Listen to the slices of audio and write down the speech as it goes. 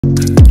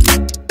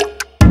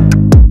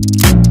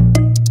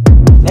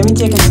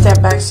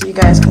step back so you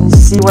guys can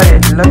see what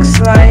it looks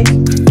like.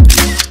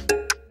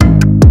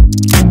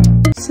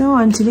 So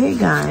on today,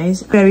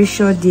 guys, very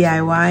short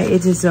DIY.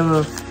 It is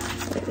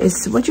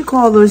it's what you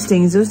call those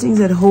things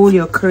that hold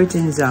your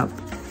curtains up.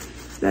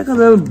 It's like a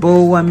little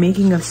bow. I'm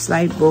making a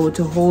slight bow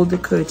to hold the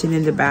curtain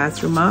in the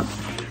bathroom up.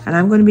 And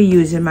I'm going to be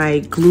using my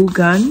glue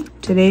gun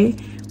today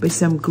with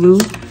some glue.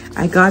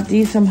 I got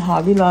these from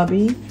Hobby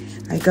Lobby.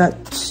 I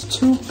got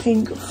 2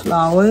 pink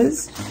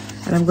flowers.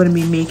 And I'm going to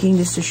be making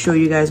this to show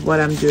you guys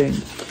what I'm doing.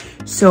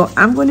 So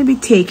I'm going to be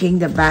taking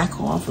the back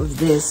off of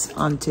this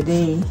on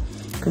today,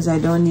 because I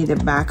don't need the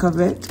back of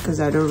it, because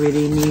I don't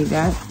really need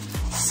that.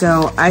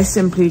 So I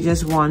simply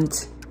just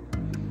want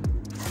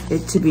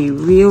it to be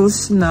real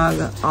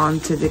snug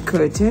onto the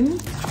curtain.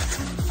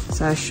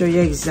 So I'll show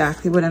you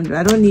exactly what I'm doing.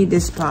 I don't need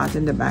this part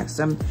in the back,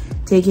 so I'm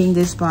taking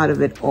this part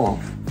of it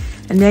off.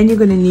 And then you're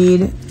gonna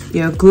need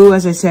your glue,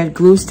 as I said,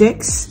 glue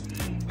sticks,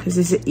 because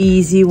it's an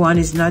easy one.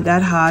 It's not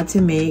that hard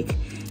to make.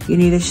 You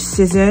need a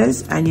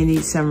scissors and you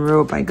need some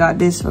rope. I got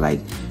this for like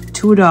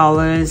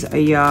 $2 a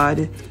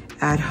yard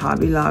at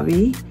Hobby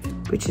Lobby,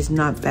 which is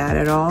not bad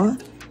at all.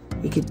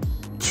 You could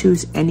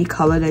choose any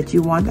color that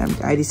you want.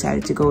 I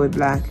decided to go with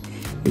black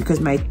because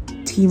my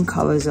team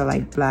colors are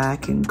like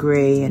black and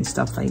gray and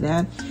stuff like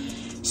that.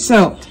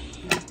 So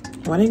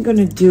what I'm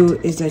gonna do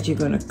is that you're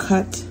gonna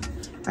cut.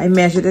 I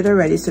measured it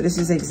already, so this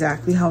is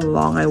exactly how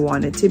long I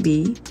want it to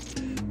be.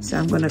 So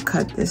I'm gonna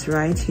cut this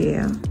right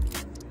here.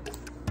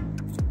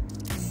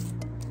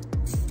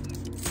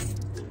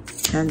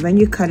 And when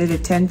you cut it,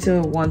 it tends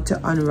to want to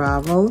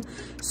unravel.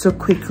 So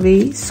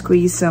quickly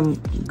squeeze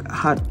some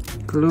hot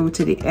glue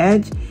to the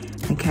edge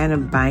and kind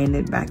of bind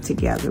it back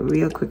together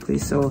real quickly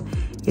so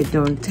it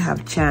don't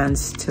have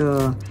chance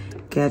to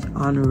get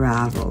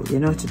unraveled. You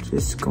know, to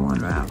just go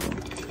unravel.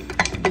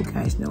 You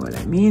guys know what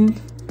I mean.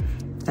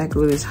 That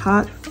glue is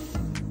hot,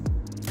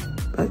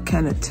 but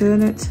kind of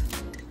turn it.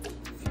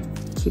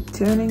 Keep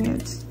turning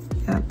it.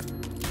 Yep.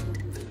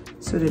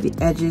 So that the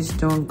edges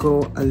don't go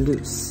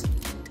loose.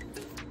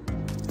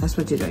 That's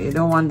what you do. You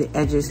don't want the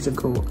edges to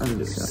go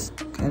loose. So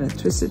kind of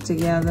twist it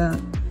together.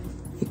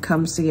 It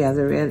comes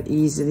together real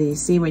easily.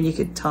 See, when you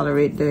can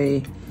tolerate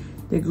the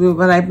glue.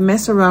 But I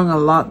mess around a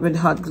lot with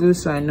hot glue,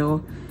 so I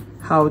know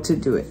how to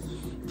do it.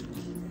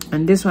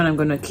 And this one I'm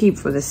going to keep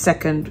for the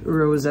second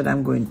rows that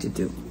I'm going to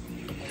do.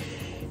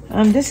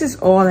 This is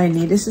all I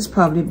need. This is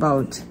probably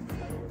about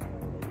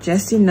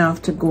just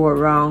enough to go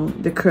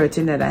around the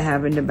curtain that I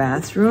have in the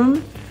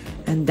bathroom.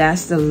 And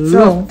that's the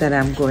look that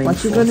I'm going for.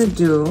 What you're going to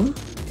do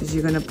is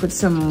you're going to put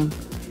some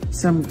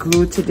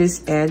glue to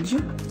this edge.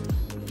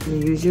 You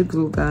use your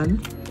glue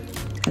gun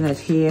and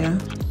adhere.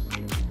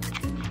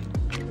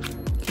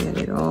 Get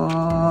it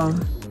all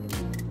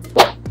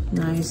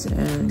nice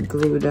and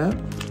glued up.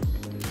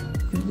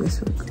 If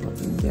this would go,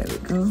 there we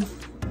go.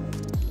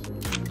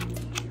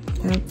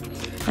 Okay.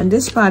 And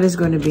this part is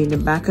going to be in the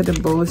back of the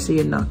bowl, so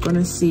you're not going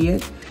to see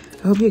it.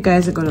 I hope you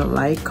guys are going to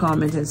like,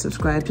 comment, and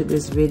subscribe to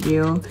this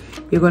video.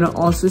 You're going to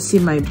also see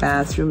my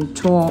bathroom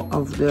tour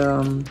of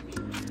the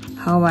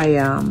how I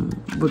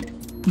would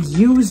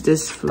use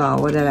this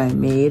flower that I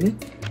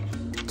made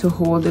to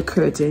hold the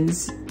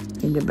curtains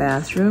in the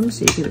bathroom.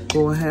 So you can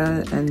go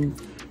ahead and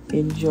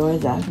enjoy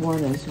that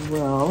one as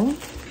well.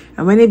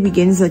 And when it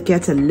begins to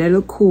get a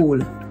little cool,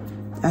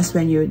 that's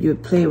when you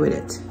play with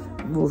it,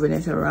 moving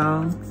it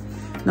around.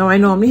 Now I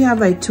normally have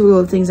like 2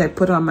 little things I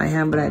put on my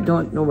hand, but I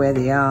don't know where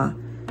they are.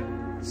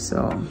 So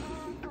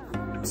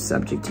I'm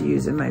subject to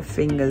using my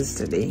fingers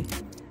today,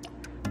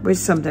 which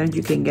sometimes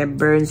you can get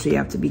burned, so you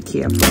have to be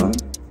careful.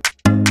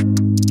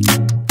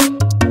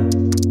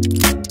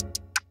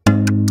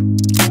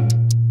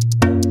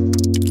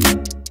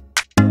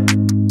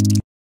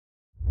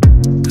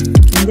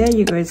 And there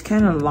you go, it's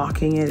kind of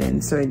locking it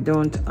in so it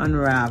don't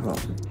unravel.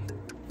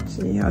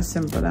 See how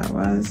simple that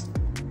was?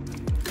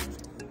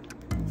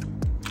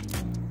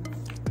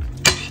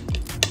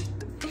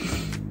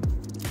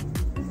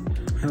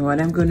 And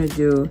what I'm going to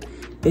do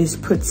is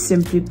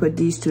simply put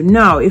these 2.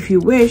 Now, if you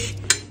wish,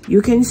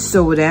 you can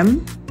sew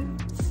them.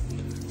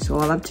 It's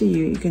all up to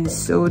you. You can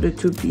sew the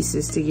 2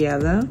 pieces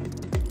together.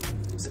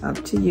 It's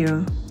up to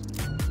you.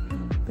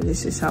 But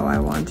this is how I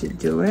want to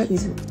do it.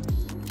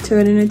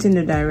 Turning it in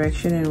the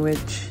direction in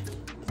which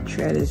the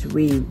thread is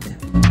weaved.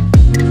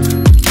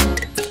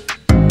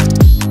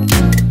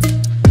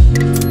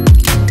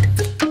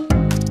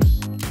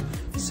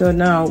 So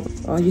now,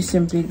 all you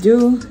simply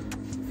do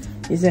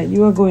is that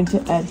you are going to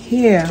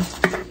adhere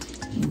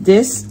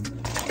this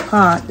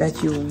part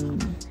that you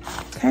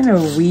kind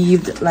of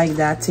weaved like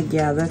that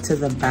together to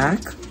the back.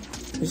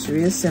 It's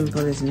real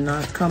simple. It's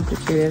not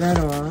complicated at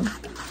all.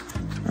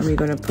 And we're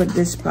going to put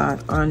this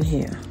part on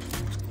here.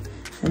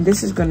 And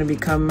this is going to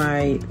become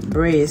my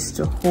brace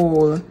to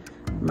hold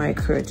my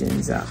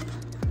curtains up.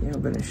 Yeah,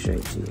 I'm going to show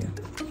it to you.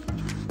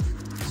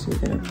 So we're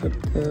going to put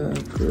the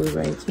glue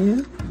right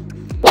here.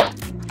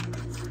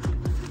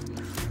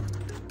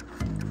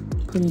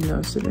 Pretty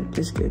enough so that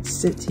this could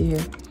sit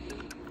here.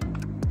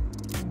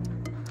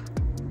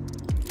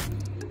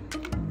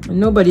 And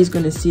nobody's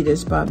going to see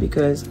this part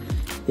because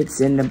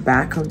It's in the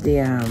back of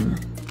the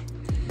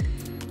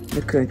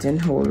curtain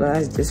holder.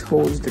 It just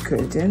holds the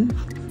curtain,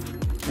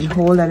 and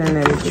hold that and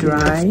let it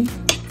dry.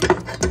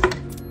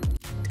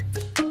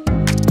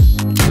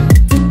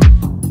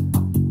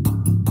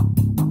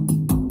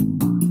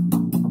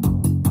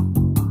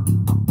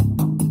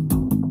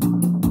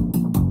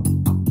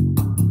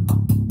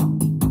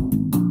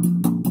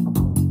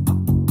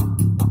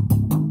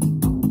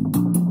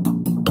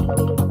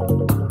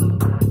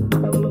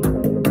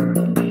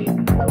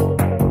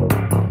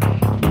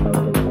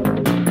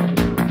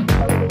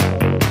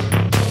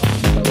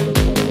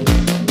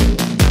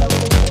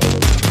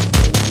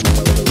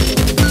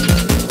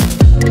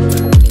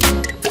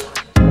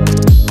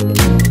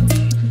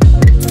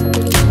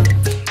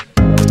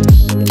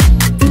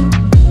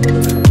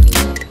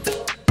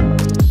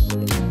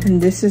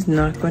 This is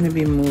not going to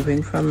be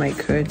moving from my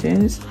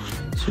curtains,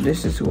 so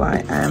this is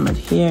why I am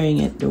adhering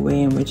it the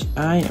way in which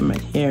I am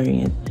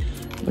adhering it.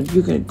 But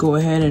you could go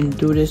ahead and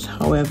do this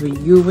however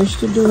you wish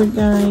to do it,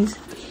 guys.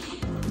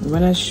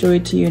 When I show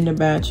it to you in the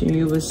bathroom,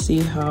 you will see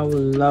how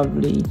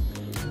lovely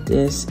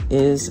this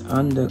is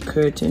on the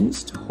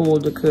curtains, to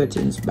hold the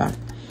curtains back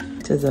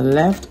to the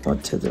left or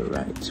to the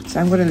right. So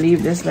I'm going to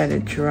leave this, let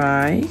it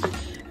dry,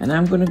 and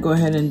I'm going to go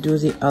ahead and do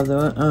the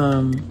other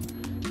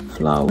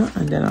flower,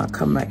 and then I'll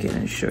come back in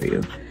and show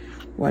you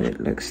what it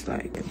looks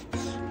like.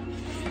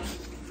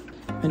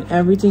 And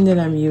everything that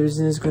I'm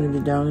using is going to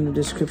be down in the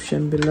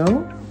description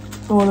below.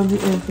 All of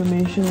the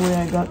information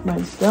where I got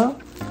my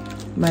stuff,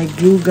 my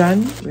glue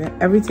gun,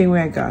 everything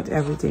where I got,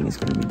 everything is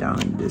going to be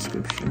down in the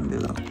description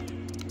below.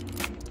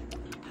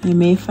 You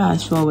may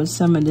fast forward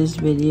some of this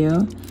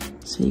video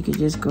so you could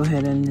just go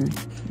ahead and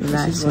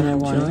relax. This is what I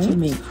wanted to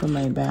make for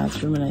my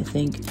bathroom, and I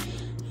think,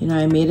 you know,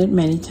 I made it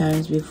many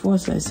times before,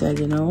 so I said,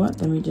 you know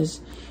what, let me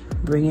just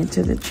bring it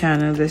to the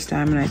channel this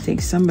time, and I think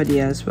somebody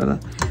else will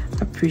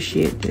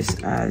appreciate this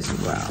as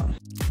well.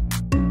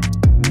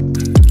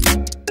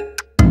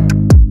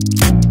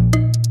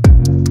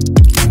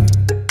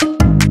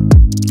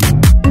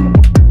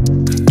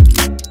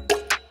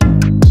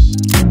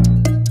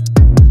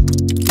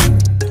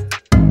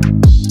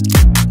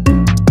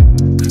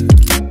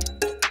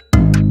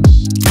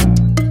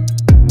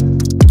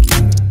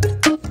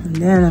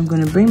 Then I'm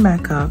going to bring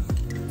back up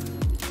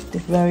the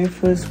very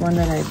first one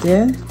that I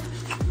did,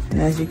 and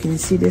as you can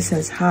see, this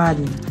has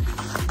hardened.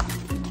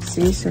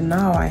 See, so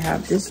now I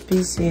have this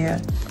piece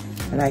here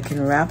that I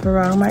can wrap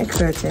around my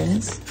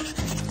curtains.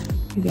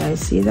 You guys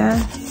see that?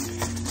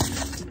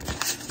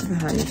 Look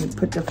at how you can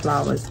put the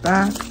flowers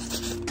back.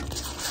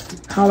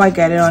 How I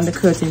get it on the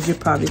curtains, you're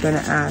probably going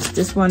to ask.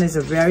 This one is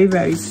a very,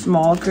 very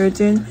small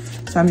curtain,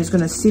 so I'm just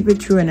going to seep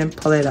it through and then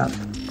pull it up.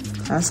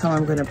 That's how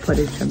I'm going to put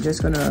it. I'm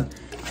just going to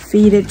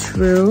feed it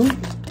through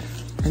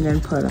and then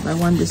pull it up. I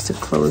want this to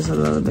close a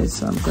little bit,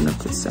 so I'm going to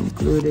put some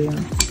glue there.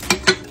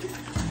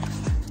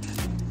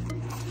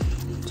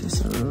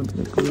 Just a little bit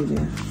of glue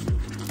there.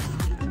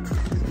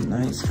 There's a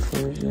nice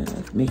closure.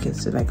 Make it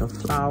so like a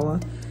flower.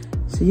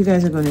 So you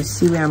guys are going to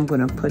see where I'm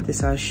going to put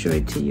this. I'll show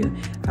it to you.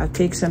 I'll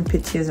take some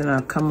pictures and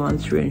I'll come on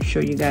through and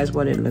show you guys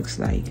what it looks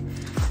like.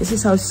 This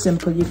is how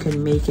simple you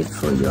can make it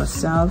for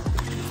yourself.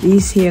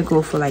 These here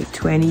go for like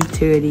 $20,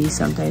 $30,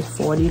 sometimes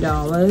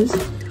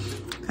 $40.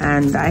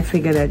 And I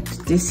figured that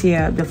this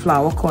year the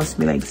flower cost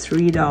me like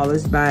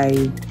 $3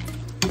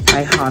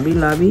 by Hobby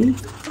Lobby.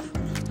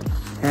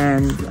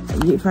 And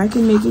if I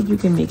can make it, you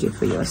can make it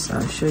for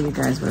yourself. I'll show you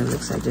guys what it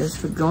looks like.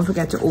 Just don't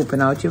forget to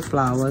open out your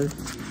flowers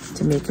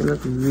to make it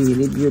look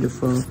really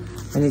beautiful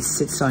when it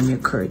sits on your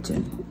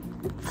curtain.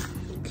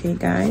 Okay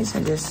guys,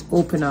 I just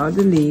open out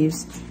the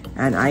leaves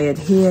and I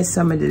adhere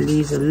some of the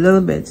leaves a little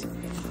bit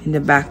in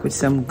the back with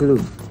some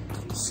glue.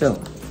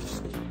 So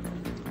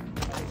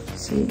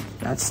see,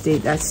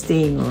 that's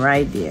staying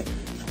right there.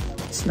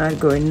 It's not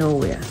going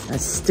nowhere.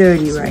 That's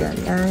sturdy right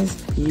there,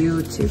 guys.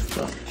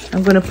 Beautiful.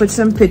 I'm gonna put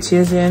some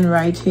pictures in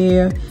right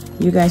here.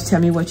 You guys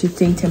tell me what you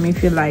think. Tell me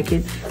if you like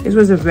it. This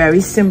was a very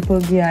simple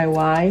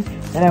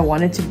DIY that I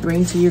wanted to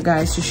bring to you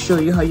guys to show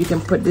you how you can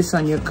put this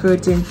on your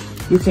curtain.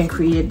 You can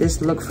create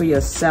this look for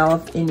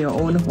yourself in your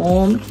own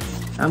home.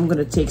 I'm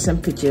gonna take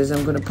some pictures.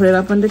 I'm gonna put it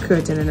up on the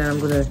curtain, and then I'm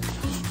gonna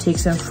take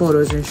some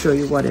photos and show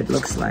you what it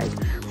looks like.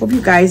 Hope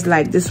you guys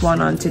like this one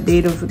on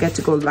today. Don't forget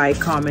to go like,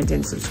 comment,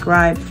 and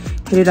subscribe.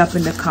 Hit it up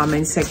in the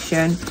comment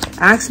section.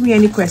 Ask me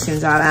any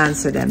questions, I'll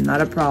answer them.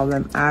 Not a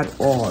problem at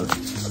all.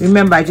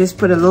 Remember, I just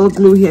put a little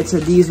glue here so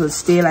these will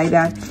stay like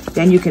that.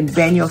 Then you can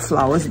bend your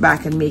flowers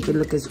back and make it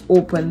look as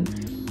open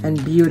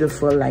and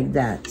beautiful like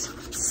that.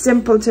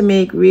 Simple to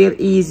make, real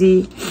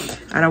easy.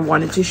 And I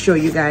wanted to show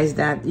you guys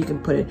that you can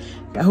put it.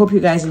 I hope you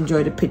guys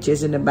enjoy the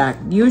pictures in the back.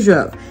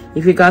 Usual,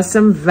 if you got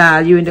some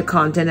value in the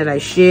content that I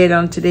shared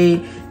on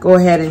today, go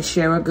ahead and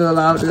share a girl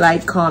out.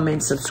 Like,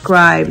 comment,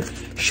 subscribe,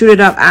 shoot it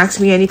up, ask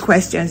me any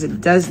questions.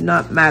 It does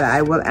not matter.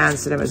 I will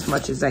answer them as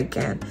much as I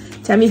can.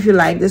 Tell me if you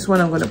like this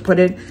one. I'm going to put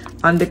it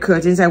on the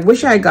curtains. I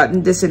wish I had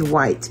gotten this in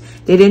white.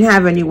 They didn't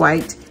have any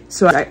white,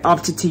 so I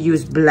opted to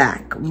use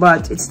black.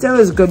 But it still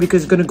is good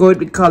because it's going to go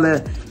with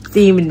color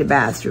theme in the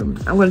bathroom.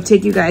 I'm going to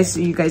take you guys so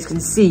you guys can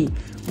see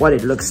what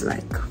it looks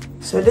like.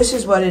 So this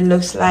is what it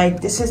looks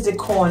like. This is the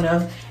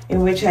corner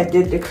in which I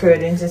did the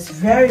curtains. It's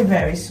very,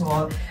 very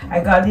small. I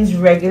got these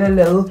regular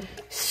little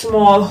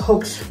small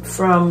hooks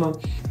from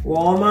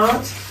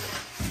Walmart.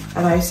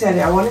 And I said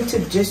I wanted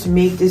to just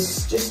make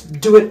this, just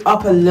do it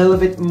up a little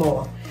bit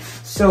more.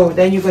 So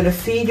then you're going to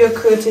feed your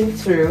curtain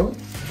through,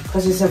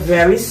 because it's a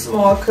very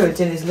small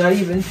curtain. It's not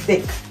even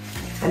thick.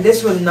 And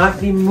this will not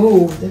be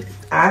moved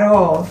at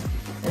all.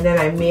 And then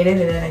I made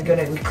it, and then I'm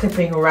going to be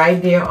clipping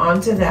right there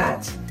onto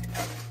that.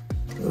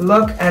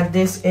 Look at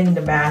this in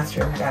the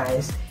bathroom,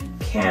 guys.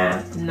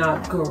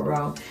 Cannot go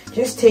wrong.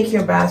 Just take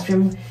your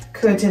bathroom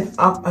curtain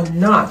up a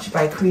notch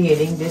by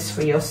creating this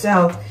for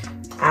yourself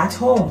at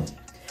home.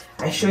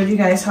 I showed you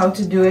guys how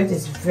to do it.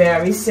 It's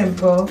very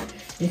simple.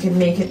 You can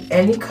make it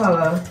any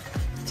color.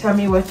 Tell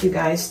me what you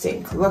guys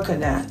think. Look at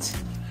that.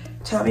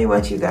 Tell me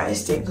what you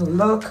guys think.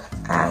 Look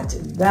at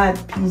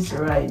that piece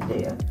right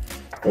there.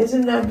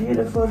 Isn't that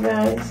beautiful,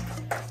 guys?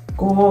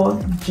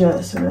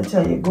 Gorgeous. I'm gonna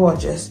tell you,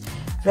 gorgeous.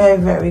 Very,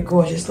 very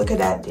gorgeous. Look at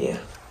that there.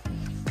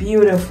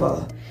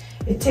 Beautiful.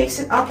 It takes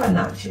it up a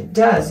notch. It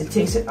does. It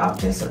takes it up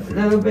just a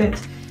little bit.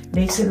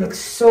 Makes it look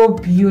so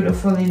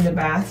beautiful in the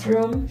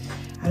bathroom.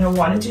 And I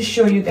wanted to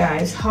show you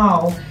guys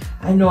how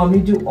I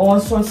normally do all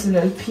sorts of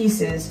little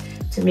pieces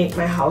to make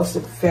my house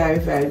look very,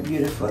 very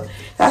beautiful.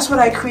 That's what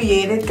I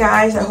created,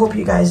 guys. I hope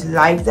you guys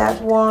like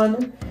that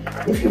one.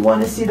 If you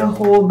want to see the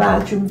whole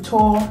bathroom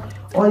tour,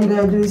 all you're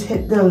going to do is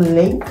hit the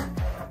link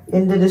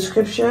in the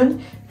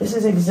description. This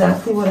is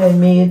exactly what I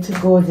made to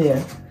go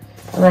there.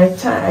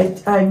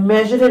 And I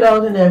measured it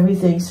out and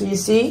everything. So you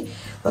see,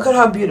 look at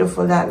how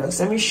beautiful that looks.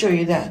 Let me show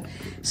you that.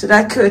 So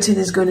that curtain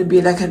is going to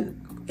be like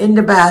in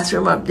the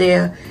bathroom up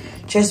there.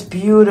 Just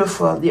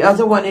beautiful. The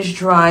other one is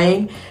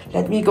drying.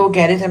 Let me go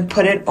get it and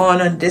put it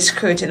on this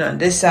curtain on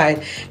this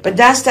side. But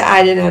that's the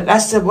idea.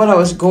 That's what I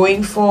was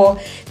going for.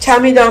 Tell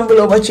me down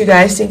below what you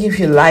guys think, if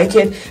you like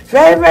it.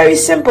 Very, very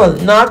simple.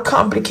 Not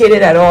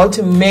complicated at all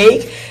to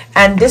make.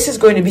 And this is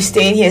going to be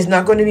staying here. It's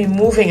not going to be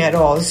moving at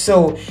all.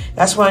 So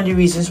that's one of the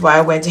reasons why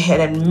I went ahead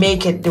and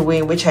make it the way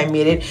in which I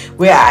made it,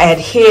 where I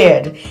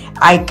adhered.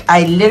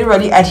 I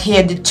literally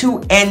adhered the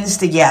two ends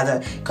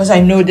together because I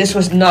know this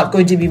was not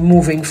going to be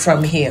moving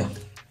from here.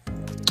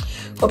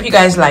 Hope you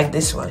guys like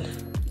this one.